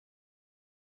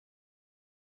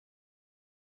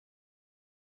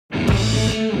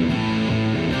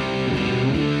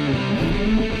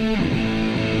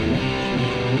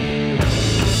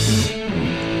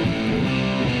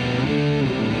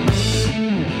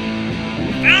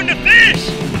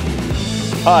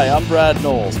Hi, I'm Brad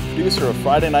Knowles, producer of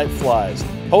Friday Night Flies,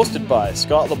 hosted by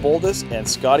Scott LeBoldis and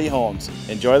Scotty Holmes.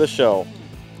 Enjoy the show.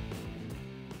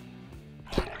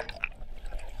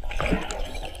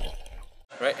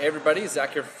 Right, hey everybody,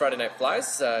 Zach here for Friday Night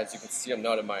Flies. As you can see, I'm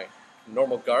not in my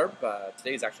normal garb.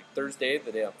 Today is actually Thursday,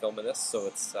 the day I'm filming this, so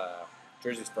it's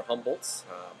jerseys for Humboldts.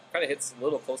 Kind of hits a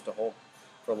little close to home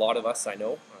for a lot of us, I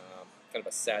know. Kind of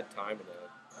a sad time and a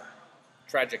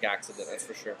tragic accident, that's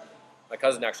for sure. My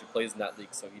cousin actually plays in that league,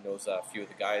 so he knows a few of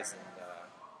the guys, and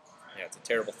yeah, it's a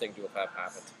terrible thing to have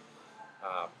happened.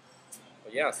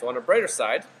 But yeah, so on a brighter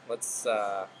side, let's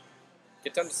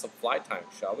get down to some fly time,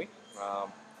 shall we?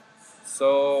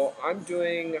 So I'm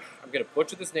going to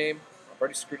butcher this name. I've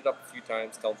already screwed it up a few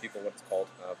times, telling people what it's called.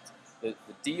 The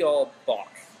Diawl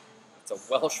Bach. It's a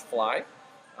Welsh fly.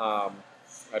 I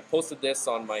posted this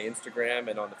on my Instagram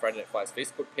and on the Friday Night Flies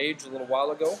Facebook page a little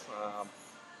while ago.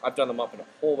 I've done them up in a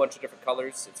whole bunch of different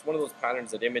colors. It's one of those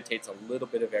patterns that imitates a little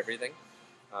bit of everything.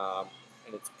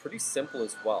 And it's pretty simple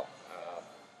as well.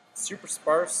 Super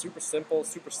sparse, super simple,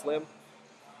 super slim.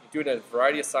 You do it in a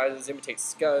variety of sizes, imitates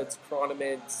scuds,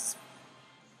 chironomids,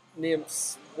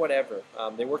 nymphs, whatever.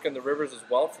 They work in the rivers as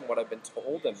well, from what I've been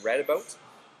told and read about.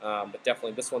 But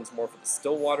definitely this one's more for the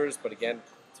still waters, but again,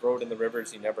 throw it in the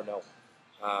rivers, you never know.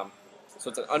 So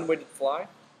it's an unweighted fly.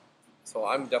 So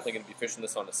I'm definitely going to be fishing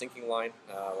this on a sinking line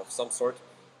of some sort,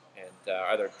 and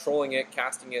either trolling it,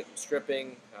 casting it,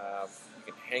 stripping.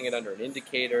 You can hang it under an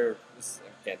indicator. This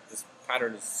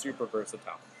pattern is super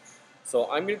versatile. So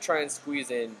I'm going to try and squeeze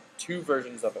in two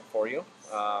versions of it for you.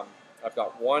 I've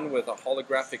got one with a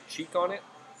holographic cheek on it,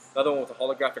 another one with a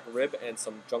holographic rib, and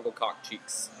some jungle cock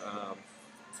cheeks.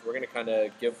 So we're going to kind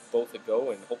of give both a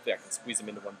go, and hopefully I can squeeze them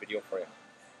into one video for you.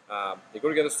 They go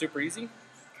together super easy.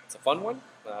 It's a fun one,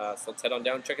 so let's head on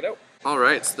down and check it out.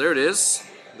 Alright, so there it is,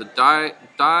 the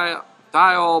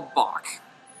Diawl Bach.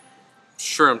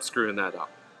 Sure I'm screwing that up.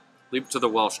 Leave it to the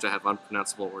Welsh to have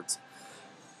unpronounceable words.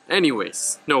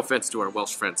 Anyways, no offense to our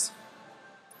Welsh friends.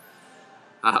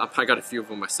 I got a few of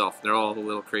them myself. They're all a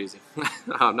little crazy.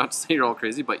 Not to say you're all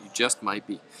crazy, but you just might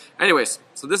be. Anyways,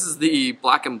 so this is the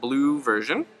black and blue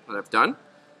version that I've done.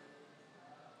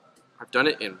 I've done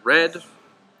it in red.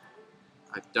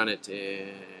 I've done it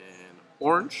in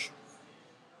orange,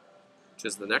 which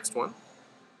is the next one.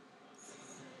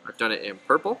 I've done it in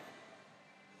purple.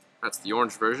 That's the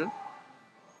orange version.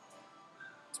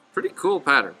 It's a pretty cool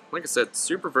pattern. Like I said,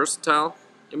 super versatile.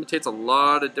 Imitates a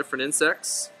lot of different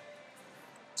insects.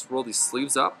 Let's roll these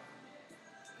sleeves up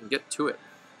and get to it.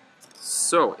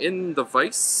 So in the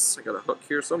vise, I got a hook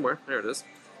here somewhere. There it is.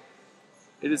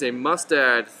 It is a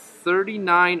Mustad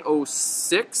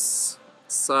 3906,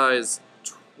 size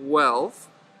 12.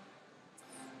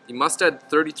 The Mustad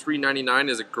 3399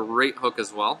 is a great hook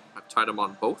as well. I've tied them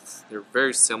on both. They're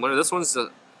very similar. This one's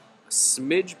a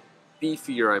smidge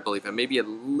beefier, I believe, and maybe a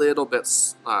little bit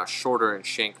shorter in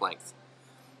shank length.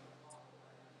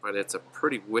 But it's a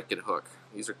pretty wicked hook.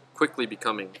 These are quickly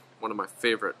becoming one of my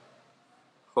favorite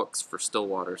hooks for still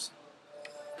waters.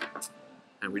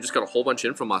 And we just got a whole bunch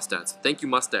in from Mustad, so thank you,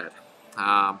 Mustad.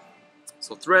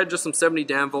 So thread, just some 70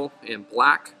 Danville in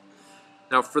black.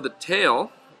 Now for the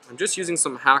tail, I'm just using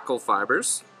some hackle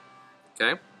fibers.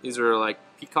 Okay, these are like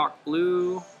peacock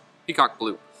blue.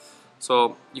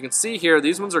 So you can see here,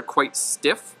 these ones are quite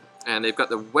stiff, and they've got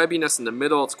the webbiness in the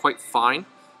middle. It's quite fine.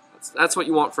 That's what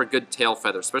you want for a good tail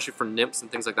feather, especially for nymphs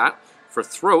and things like that. For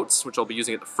throats, which I'll be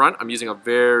using at the front, I'm using a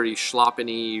very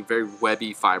schloppeny, very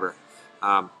webby fiber.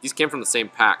 These came from the same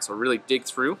pack, so really dig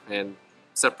through and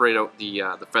separate out the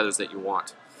feathers that you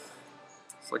want.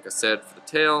 So like I said, for the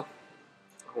tail,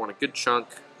 I want a good chunk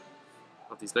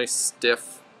of these nice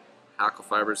stiff hackle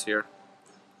fibers here.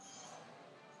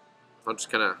 I'll just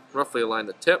kind of roughly align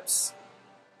the tips.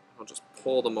 I'll just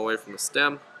pull them away from the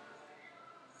stem.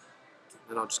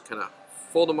 And I'll just kind of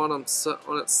fold them on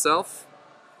itself.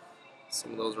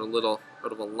 Some of those are a little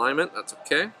out of alignment, that's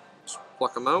okay. Just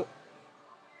pluck them out.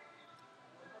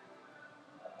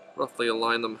 Roughly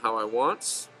align them how I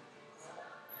want.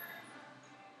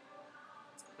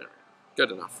 There,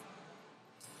 good enough.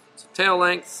 So tail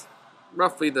length,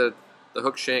 roughly the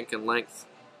hook shank in length.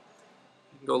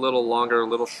 You can go a little longer, a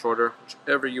little shorter,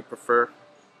 whichever you prefer.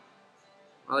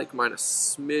 I like mine a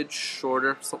smidge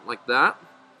shorter, something like that.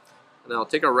 And then I'll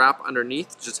take a wrap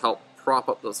underneath to just help prop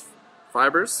up those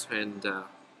fibers, and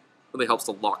really helps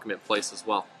to lock them in place as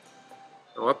well.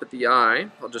 Now up at the eye,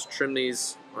 I'll just trim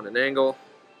these on an angle,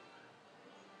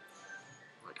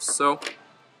 like so.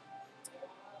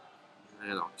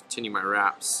 And I'll continue my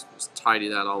wraps, just tidy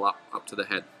that all up to the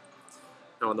head.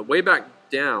 Now on the way back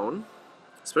down,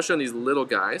 especially on these little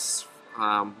guys,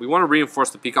 We want to reinforce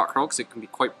the peacock curl because it can be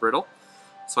quite brittle.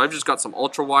 So I've just got some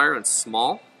ultra wire and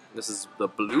small. This is the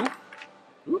blue.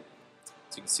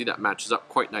 So you can see that matches up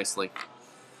quite nicely.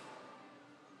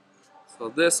 So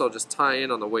this I'll just tie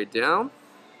in on the way down,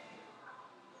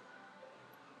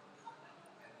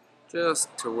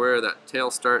 just to where that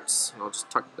tail starts. I'll just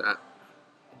tuck that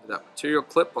into that material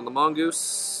clip on the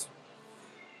mongoose.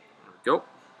 There we go.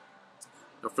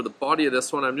 Now for the body of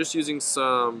this one, I'm just using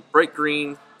some bright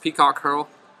green peacock curl.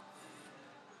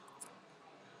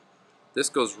 This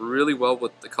goes really well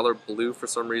with the color blue for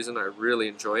some reason. I really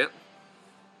enjoy it.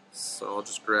 So I'll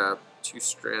just grab 2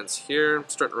 strands here. I'm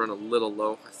starting to run a little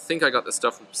low. I think I got this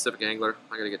stuff from Pacific Angler.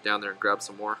 I gotta get down there and grab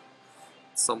some more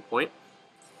at some point.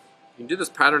 You can do this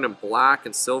pattern in black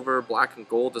and silver, black and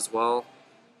gold as well.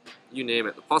 You name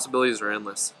it. The possibilities are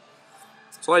endless.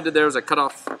 So all I did there is I cut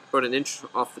off about 1 inch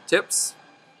off the tips.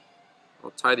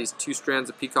 I'll tie these 2 strands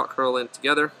of peacock curl in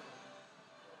together,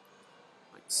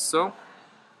 like so.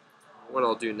 What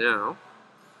I'll do now,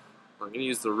 I'm going to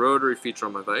use the rotary feature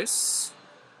on my vise.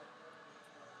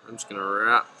 I'm just going to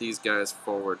wrap these guys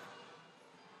forward.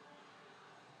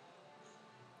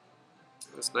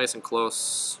 It's nice and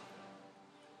close.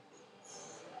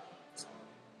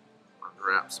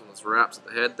 Unwrap some of those wraps at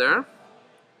the head there. A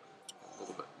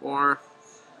little bit more.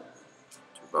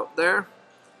 To about there.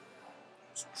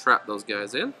 Just trap those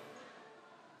guys in.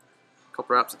 A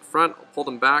couple wraps at the front. I'll pull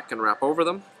them back and wrap over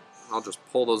them. I'll just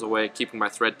pull those away, keeping my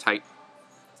thread tight.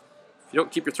 If you don't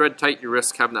keep your thread tight, you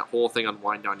risk having that whole thing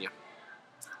unwind on you.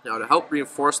 Now to help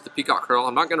reinforce the peacock curl,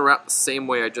 I'm not going to wrap the same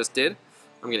way I just did.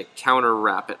 I'm going to counter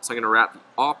wrap it. So I'm going to wrap the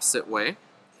opposite way.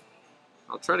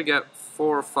 I'll try to get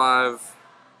 4 or 5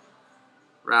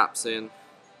 wraps in.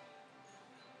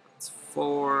 That's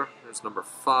 4. There's number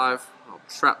 5. I'll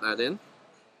trap that in.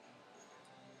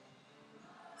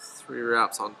 3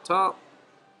 wraps on top.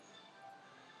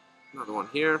 Another one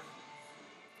here.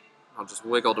 I'll just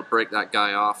wiggle to break that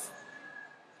guy off.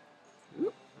 There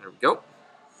we go.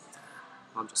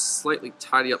 I'll just slightly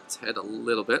tidy up its head a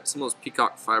little bit. Some of those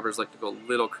peacock fibers like to go a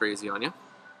little crazy on you.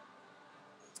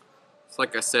 So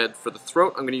like I said, for the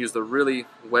throat, I'm going to use the really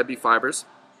webby fibers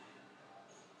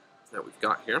that we've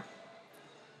got here.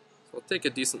 So I'll take a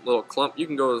decent little clump. You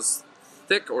can go as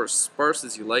thick or as sparse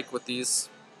as you like with these.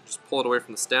 Just pull it away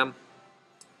from the stem.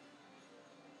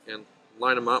 And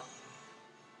line them up.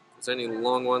 If there's any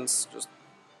long ones, just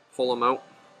pull them out.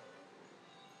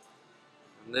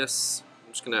 And this,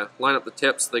 I'm just going to line up the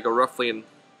tips so they go roughly in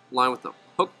line with the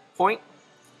hook point.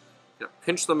 I'm going to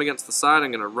pinch them against the side.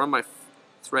 I'm going to run my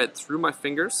thread through my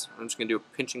fingers. I'm just going to do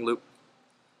a pinching loop.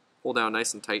 Pull down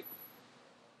nice and tight.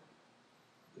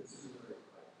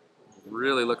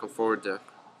 Really looking forward to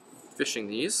fishing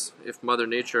these if Mother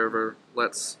Nature ever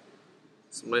lets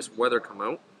some nice weather come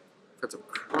out. We've had some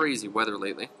crazy weather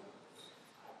lately.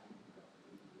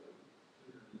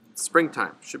 It's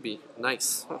springtime, should be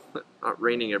nice. Not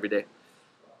raining every day.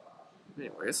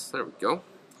 Anyways, there we go.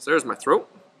 So there's my throat.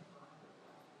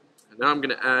 And now I'm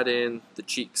going to add in the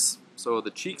cheeks. So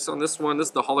the cheeks on this one, this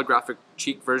is the holographic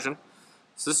cheek version.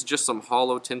 So this is just some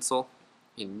hollow tinsel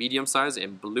in medium size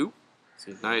in blue.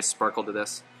 See, nice sparkle to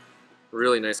this.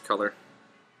 Really nice color.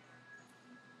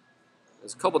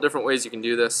 There's a couple different ways you can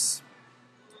do this.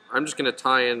 I'm just going to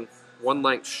tie in 1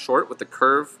 length short with the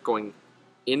curve going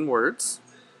inwards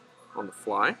on the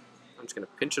fly. I'm just going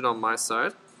to pinch it on my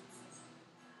side.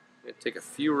 I'm going to take a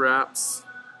few wraps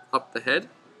up the head.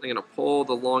 I'm going to pull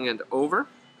the long end over.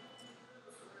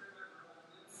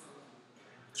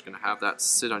 Just going to have that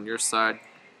sit on your side,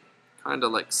 kind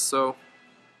of like so.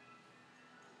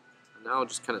 And now I'll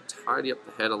just kind of tidy up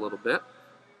the head a little bit.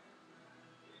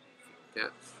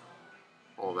 Get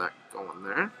all that going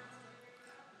there.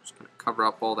 Just going to cover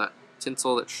up all that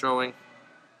tinsel that's showing.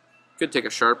 You could take a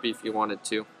Sharpie if you wanted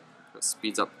to. It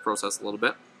speeds up the process a little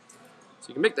bit. So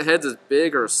you can make the heads as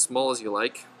big or as small as you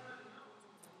like.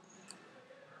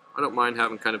 I don't mind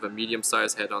having kind of a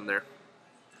medium-sized head on there.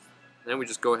 Then we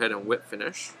just go ahead and whip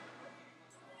finish.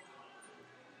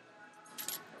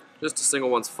 Just a single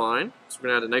one's fine. So we're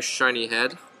going to add a nice shiny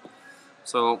head.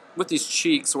 So with these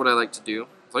cheeks, what I like to do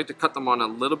is I like to cut them on a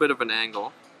little bit of an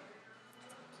angle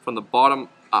from the bottom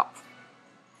up.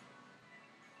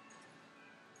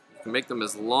 You can make them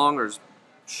as long or as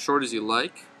short as you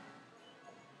like.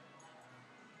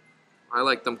 I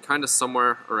like them kind of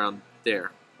somewhere around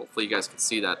there. Hopefully you guys can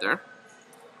see that there.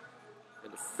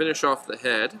 And to finish off the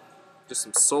head, just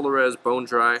some Solarez bone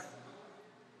dry.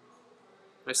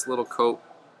 Nice little coat.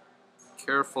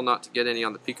 Careful not to get any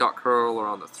on the peacock curl or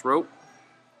on the throat.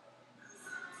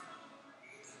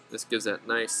 This gives that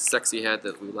nice sexy head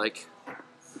that we like.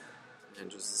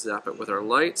 And just zap it with our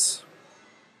lights.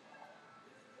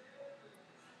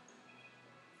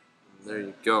 There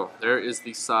you go. There is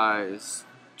the size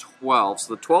 12.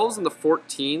 So the 12s and the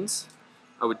 14s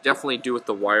I would definitely do with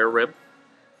the wire rib,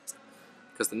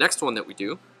 because the next one that we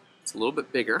do, it's a little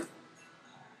bit bigger.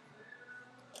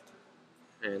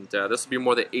 And this will be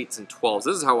more the 8s and 12s.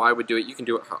 This is how I would do it. You can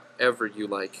do it however you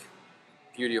like.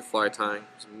 Beauty of fly tying.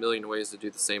 There's a million ways to do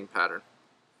the same pattern.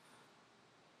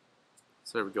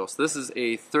 So there we go. So this is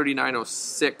a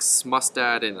 3906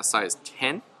 mustad in a size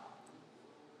 10.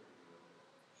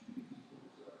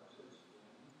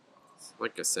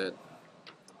 Like I said,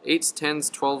 8s, 10s,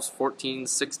 12s, 14s,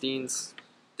 16s,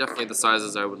 definitely the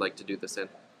sizes I would like to do this in.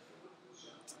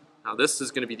 Now this is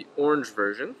going to be the orange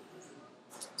version.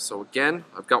 So again,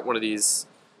 I've got one of these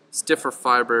stiffer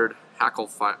fibered hackle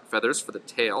feathers for the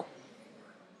tail.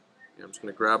 And I'm just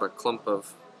going to grab a clump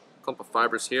of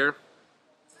fibers here,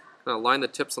 kind of line the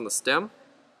tips on the stem,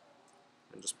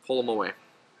 and just pull them away.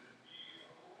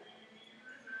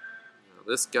 Now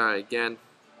this guy again,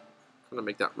 I'm going to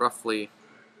make that roughly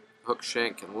hook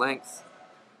shank in length.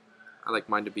 I like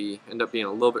mine to end up being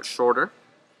a little bit shorter.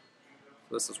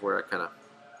 So this is where I kind of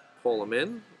pull them in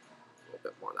a little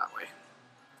bit more that way.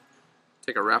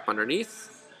 Take a wrap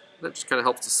underneath. That just kind of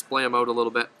helps to splay them out a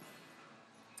little bit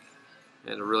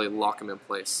and to really lock them in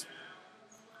place.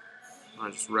 I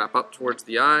just wrap up towards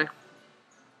the eye.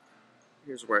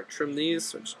 Here's where I trim these.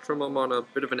 So I just trim them on a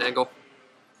bit of an angle.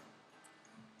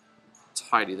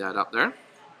 Tidy that up there.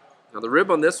 Now the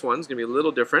rib on this one is going to be a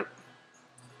little different.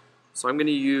 So I'm going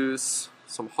to use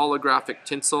some holographic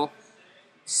tinsel,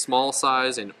 small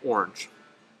size in orange.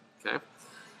 Okay.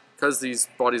 Because these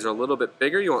bodies are a little bit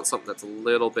bigger, you want something that's a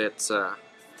little bit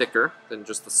thicker than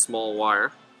just the small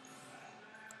wire.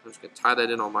 I'm just going to tie that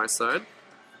in on my side.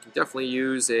 You can definitely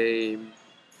use a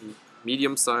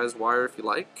medium-sized wire if you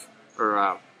like,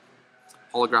 or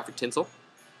holographic tinsel.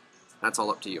 That's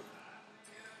all up to you.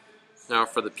 Now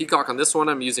for the peacock on this one,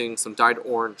 I'm using some dyed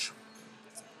orange.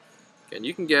 And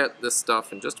you can get this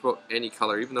stuff in just about any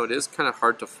color, even though it is kind of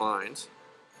hard to find.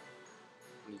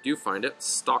 When you do find it,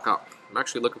 stock up. I'm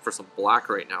actually looking for some black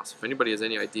right now, so if anybody has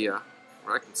any idea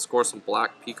where I can score some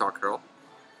black peacock herl,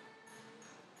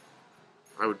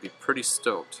 I would be pretty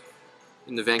stoked.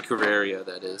 In the Vancouver area,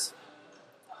 that is.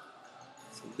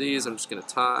 So these I'm just going to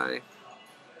tie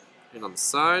in on the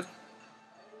side.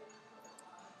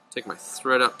 Take my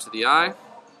thread up to the eye.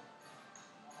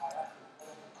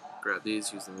 Grab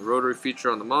these using the rotary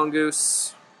feature on the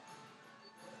mongoose.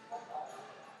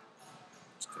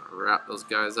 Just going to wrap those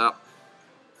guys up.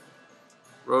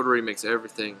 Rotary makes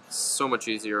everything so much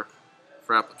easier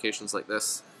for applications like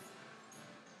this,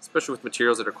 especially with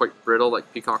materials that are quite brittle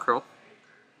like peacock herl.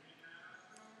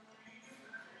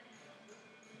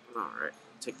 Alright,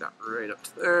 take that right up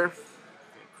to there.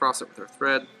 Cross it with our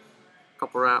thread.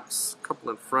 Couple wraps,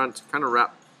 couple in front, kind of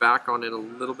wrap back on it a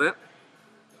little bit.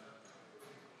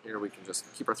 Here we can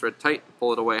just keep our thread tight and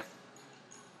pull it away.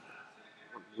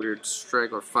 One weird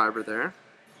straggler fiber there.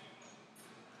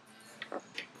 There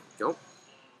we go.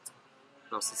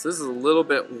 Now since this is a little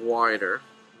bit wider,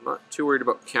 I'm not too worried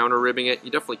about counter ribbing it.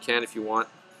 You definitely can if you want.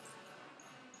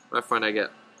 But I find I get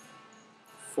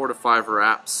 4 to 5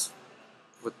 wraps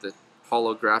with the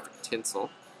holographic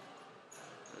tinsel.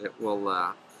 And it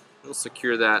will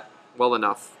secure that well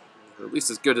enough, or at least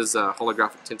as good as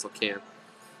holographic tinsel can.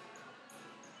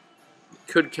 You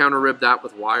could counter rib that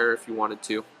with wire if you wanted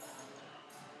to.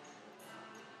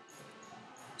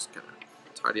 Just kind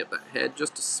of tidy up that head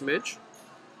just a smidge.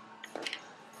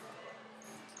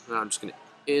 Now I'm just going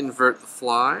to invert the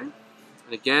fly.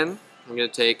 And again, I'm going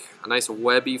to take a nice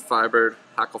webby fibered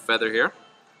hackle feather here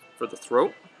for the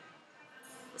throat.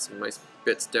 Some nice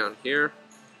bits down here.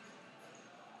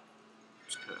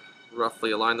 Just kind of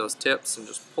roughly align those tips and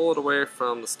just pull it away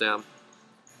from the stem.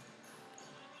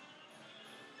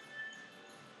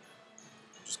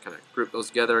 Just kind of group those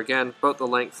together again, about the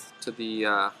length to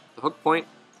the hook point.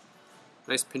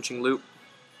 Nice pinching loop.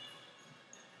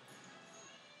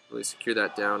 Really secure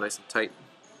that down nice and tight.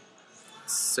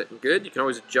 It's sitting good. You can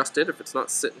always adjust it if it's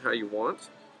not sitting how you want.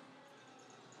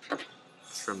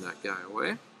 Trim that guy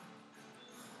away.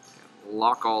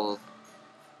 Lock all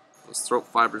those throat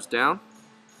fibers down.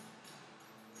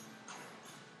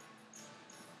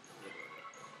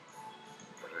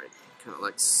 Alright, kind of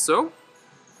like so.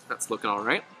 That's looking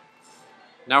alright.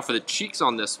 Now for the cheeks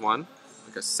on this one,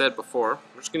 like I said before,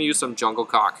 we're just going to use some jungle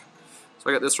cock. So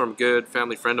I got this from a good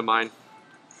family friend of mine.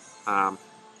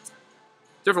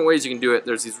 Different ways you can do it.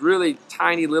 There's these really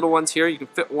tiny little ones here. You can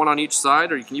fit one on each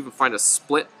side, or you can even find a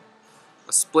split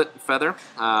feather,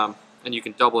 and you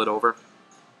can double it over.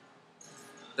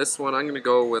 This one I'm going to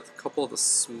go with a couple of the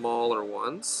smaller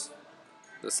ones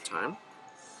this time.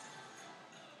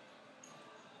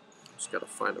 Just got to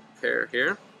find a pair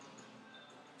here.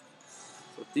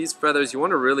 So with these feathers, you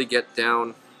want to really get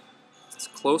down as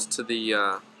close to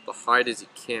the hide as you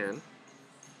can,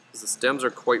 because the stems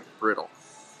are quite brittle.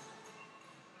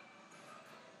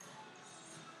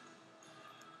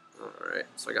 Alright,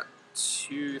 so I got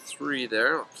 2, 3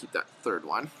 there. I'll keep that third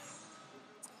one.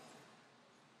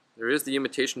 There is the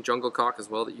imitation jungle cock as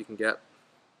well that you can get.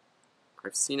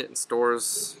 I've seen it in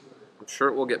stores. I'm sure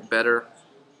it will get better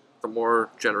the more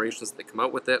generations they come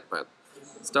out with it, but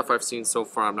stuff I've seen so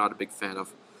far I'm not a big fan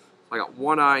of. I got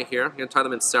one eye here. I'm going to tie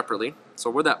them in separately.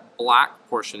 So where that black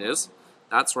portion is,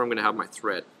 that's where I'm going to have my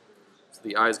thread. So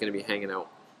the eye is going to be hanging out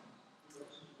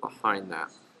behind that.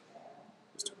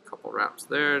 Just a couple wraps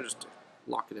there, just to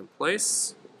lock it in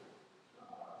place.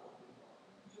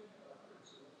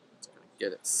 Just going to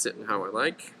get it sitting how I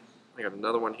like. I got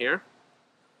another one here.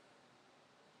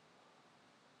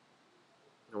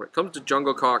 Now when it comes to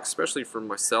jungle cock, especially for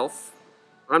myself,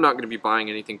 I'm not going to be buying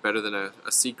anything better than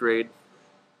a C-grade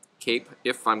cape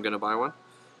if I'm going to buy one.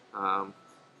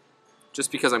 Just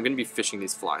because I'm going to be fishing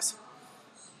these flies.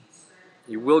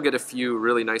 You will get a few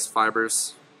really nice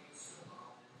fibers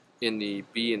in the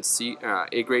B and C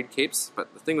A-grade capes,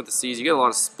 but the thing with the C's, you get a lot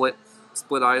of split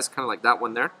eyes, kind of like that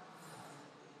one there.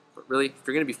 But really, if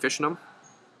you're going to be fishing them,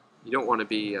 you don't want to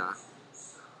be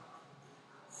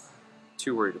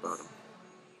too worried about them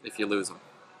if you lose them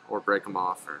or break them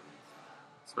off.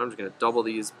 So I'm just going to double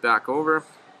these back over. A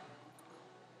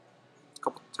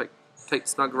couple tight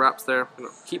snug wraps there. I'm going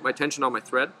to keep my tension on my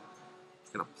thread.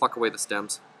 I'm going to pluck away the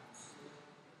stems,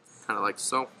 kind of like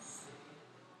so.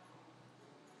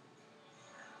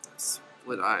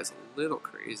 Split eye is a little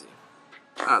crazy.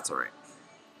 That's alright.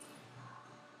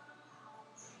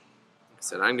 Like I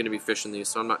said, I'm going to be fishing these,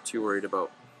 so I'm not too worried about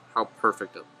how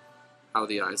perfect how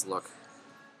the eyes look.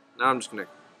 Now I'm just going to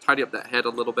tidy up that head a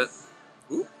little bit.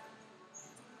 Ooh.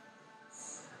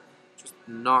 Just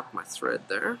knock my thread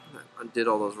there. I undid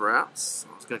all those wraps.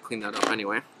 I was going to clean that up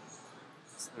anyway.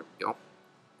 So there we go.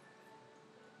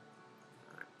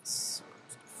 Alright, so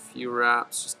just a few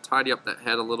wraps. Just tidy up that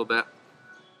head a little bit.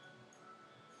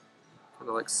 Kind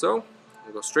of like so.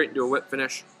 We'll go straight into a whip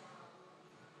finish.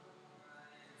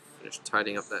 Finish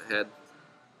tidying up that head.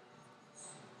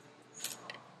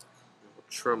 We'll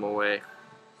trim away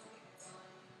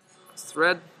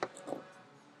thread.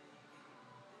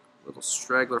 Little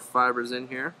straggler fibers in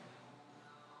here.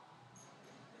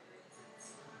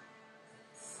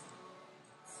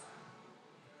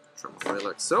 Trim away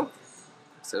like so. Like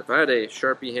I said, if I had a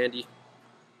Sharpie handy,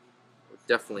 I would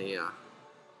definitely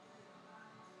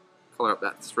color up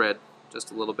that thread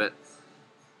just a little bit.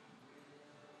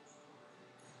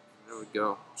 There we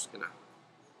go. Just gonna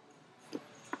a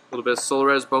little bit of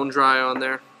Solares bone dry on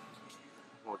there.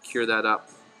 We'll cure that up.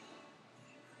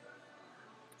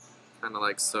 Kind of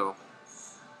like so.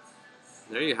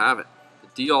 There you have it.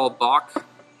 The Diawl Bach.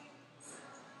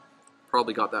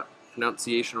 Probably got that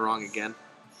pronunciation wrong again.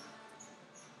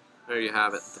 There you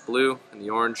have it. The blue and the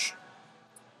orange.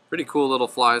 Pretty cool little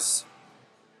flies.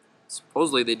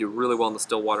 Supposedly they do really well in the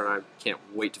still water, and I can't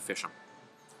wait to fish them.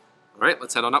 Alright,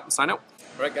 let's head on up and sign out.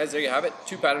 Alright guys, there you have it.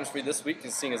 2 patterns for you this week,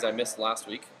 seeing as I missed last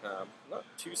week. Not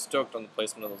too stoked on the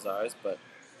placement of those eyes, but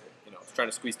you know, I was trying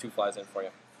to squeeze 2 flies in for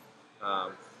you.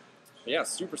 But yeah,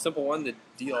 super simple one, the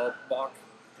Diawl Bach.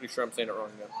 Pretty sure I'm saying it wrong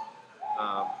again.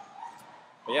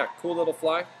 But yeah, cool little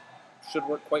fly. Should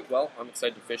work quite well. I'm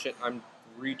excited to fish it. I'm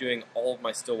redoing all of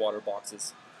my still water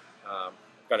boxes. I've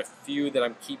got a few that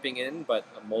I'm keeping in, but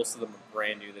most of them are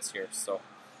brand new this year. So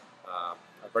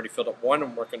I've already filled up one.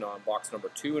 I'm working on box number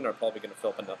 2, and I'm probably going to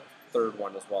fill up another 3rd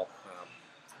one as well.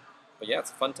 But yeah, it's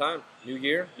a fun time. New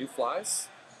year, new flies.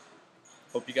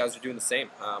 Hope you guys are doing the same.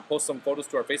 Post some photos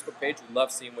to our Facebook page. We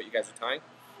love seeing what you guys are tying.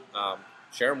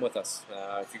 Share them with us.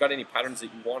 If you got any patterns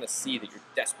that you want to see that you're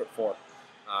desperate for,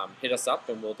 hit us up,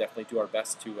 and we'll definitely do our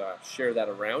best to share that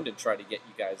around and try to get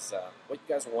you guys what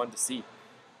you guys want to see.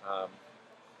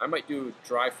 I might do a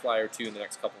dry fly or 2 in the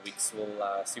next couple weeks.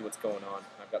 We'll see what's going on.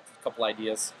 I've got a couple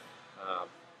ideas.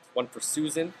 One for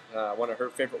Susan, one of her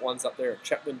favorite ones up there in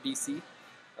Chetwynd, BC.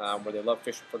 Where they love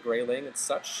fishing for grayling and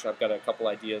such. I've got a couple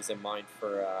ideas in mind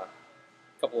for a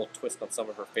couple little twists on some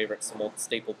of her favorites, some old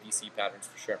staple BC patterns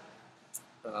for sure.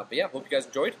 But yeah, hope you guys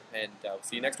enjoyed, and we'll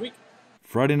see you next week.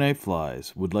 Friday Night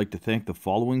Flies would like to thank the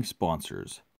following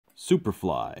sponsors: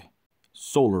 Superfly,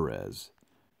 Solares,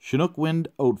 Chinook Wind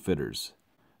Outfitters,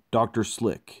 Dr.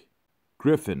 Slick,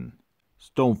 Griffin,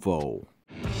 Stonefoe.